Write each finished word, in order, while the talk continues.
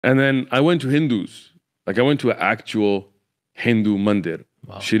And then I went to Hindus. Like I went to an actual Hindu Mandir.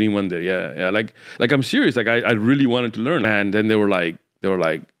 Wow. Shri Mandir. Yeah. Like I'm serious. Like I really wanted to learn. And then they were like,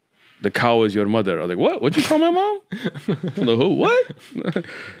 the cow is your mother. I was like, what? What'd you call my mom? The who? What?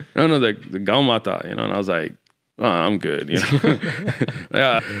 No, the Gau Mata, you know. And I was like, oh, I'm good, you know.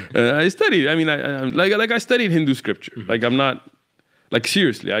 Yeah. I studied. I mean, I studied Hindu scripture. Like I'm not, like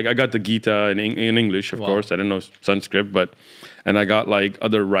seriously. I got the Gita in English, of course. I didn't know Sanskrit, and I got like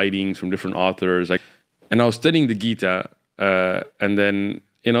other writings from different authors. Like, and I was studying the Gita, and then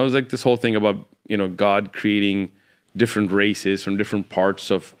it was like this whole thing about God creating different races from different parts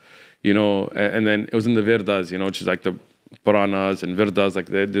of. And then it was in the Vedas, which is like the Puranas and Vedas, like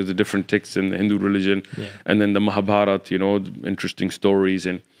there's the different texts in the Hindu religion. Yeah. And then the Mahabharata, interesting stories.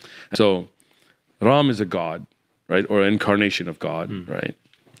 And so Ram is a god, right? Or an incarnation of God, right?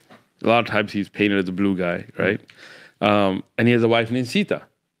 A lot of times he's painted as a blue guy, right? And he has a wife named Sita.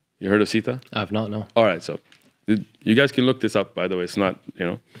 You heard of Sita? I've not, no. All right, so you guys can look this up, by the way. It's not,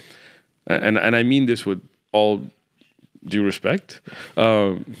 and I mean this with all due respect.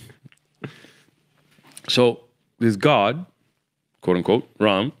 So this god, quote unquote,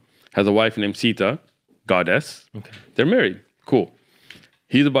 Ram, has a wife named Sita, goddess. Okay. They're married. Cool.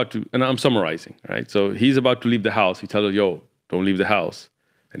 He's about to, and I'm summarizing, right? So he's about to leave the house. He tells her, yo, don't leave the house.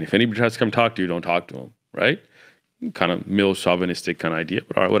 And if anybody tries to come talk to you, don't talk to him, right? Kind of male chauvinistic kind of idea,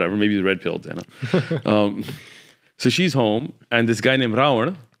 but all right, whatever. Maybe the red pilled, So she's home, and this guy named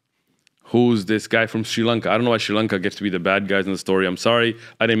Ravan, who's this guy from Sri Lanka. I don't know why Sri Lanka gets to be the bad guys in the story. I'm sorry.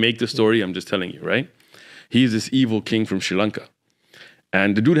 I didn't make the story. I'm just telling you, right? He's this evil king from Sri Lanka.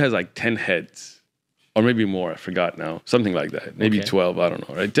 And the dude has like 10 heads. Or maybe more. I forgot now. Something like that. Maybe 12. I don't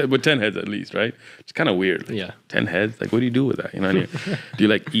know, right? But 10 heads at least, right? It's kind of weird. Like, yeah. 10 heads? Like, what do you do with that? You know what I mean? Do you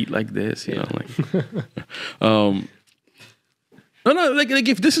like eat like this? You know, like... No, like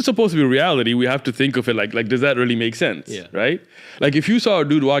if this is supposed to be reality, we have to think of it like does that really make sense? Yeah. Right? Like if you saw a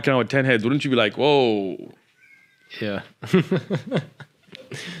dude walking around with 10 heads, wouldn't you be like, whoa? Yeah.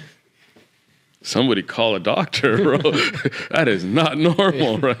 Somebody call a doctor, bro. That is not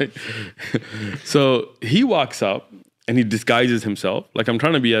normal, right? So he walks up and he disguises himself. Like I'm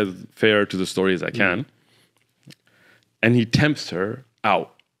trying to be as fair to the story as I can. And he tempts her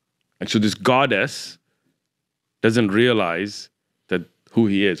out. And so this goddess doesn't realize that who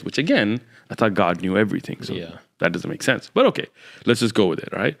he is, which again, I thought God knew everything. So that doesn't make sense. But okay, let's just go with it,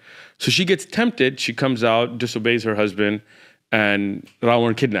 right? So she gets tempted. She comes out, disobeys her husband, and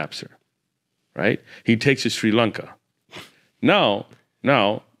Ravan kidnaps her, right? He takes her to Sri Lanka. Now,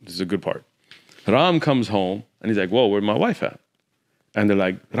 this is a good part. Ram comes home, and he's like, whoa, where'd my wife at? And they're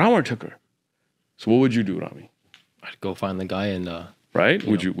like, Ravan took her. So what would you do, Rami? I'd go find the guy and... right?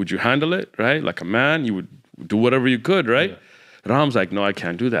 Would you handle it, right? Like a man, you would do whatever you could, right? Yeah. Ram's like, no, I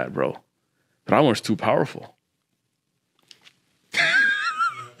can't do that, bro. Ravan's too powerful.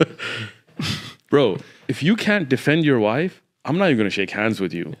 Bro, if you can't defend your wife, I'm not even going to shake hands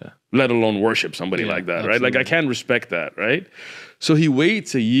with you, let alone worship somebody like that, absolutely. right? Like I can't respect that, right? So he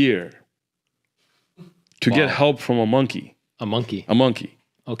waits a year to get help from a monkey. A monkey? A monkey.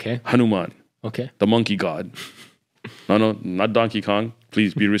 Okay. Hanuman. Okay. The monkey god. No, not Donkey Kong.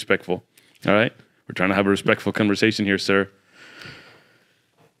 Please be respectful. All right? We're trying to have a respectful conversation here, sir.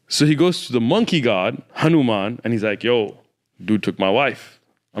 So he goes to the monkey god, Hanuman, and he's like, yo, dude took my wife.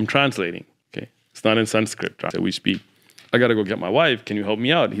 I'm translating, okay? It's not in Sanskrit that we speak. I got to go get my wife. Can you help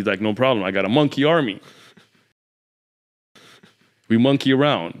me out? He's like, no problem. I got a monkey army. We monkey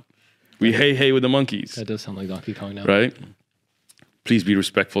around. We hey with the monkeys. That does sound like Donkey Kong now. Right? Please be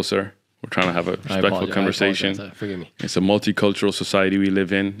respectful, sir. We're trying to have a respectful conversation. Forgive me. It's a multicultural society we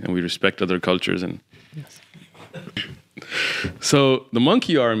live in, and we respect other cultures. And so the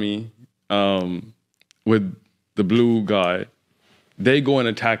monkey army with the blue guy, they go and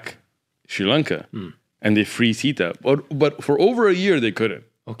attack Sri Lanka, and they free Sita. But for over a year, they couldn't.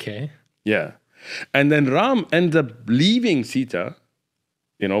 Okay. Yeah. And then Ram ends up leaving Sita,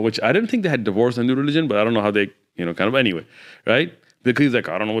 which I didn't think they had divorced in the religion, but I don't know how they, kind of anyway, right? Because he's like,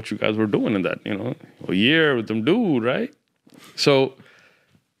 I don't know what you guys were doing in that, a year with them dude, right? So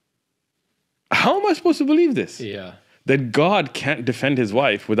how am I supposed to believe this? Yeah. That God can't defend his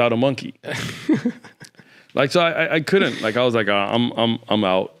wife without a monkey. So I couldn't. I was like, I'm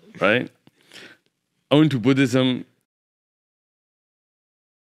out, right? I went to Buddhism.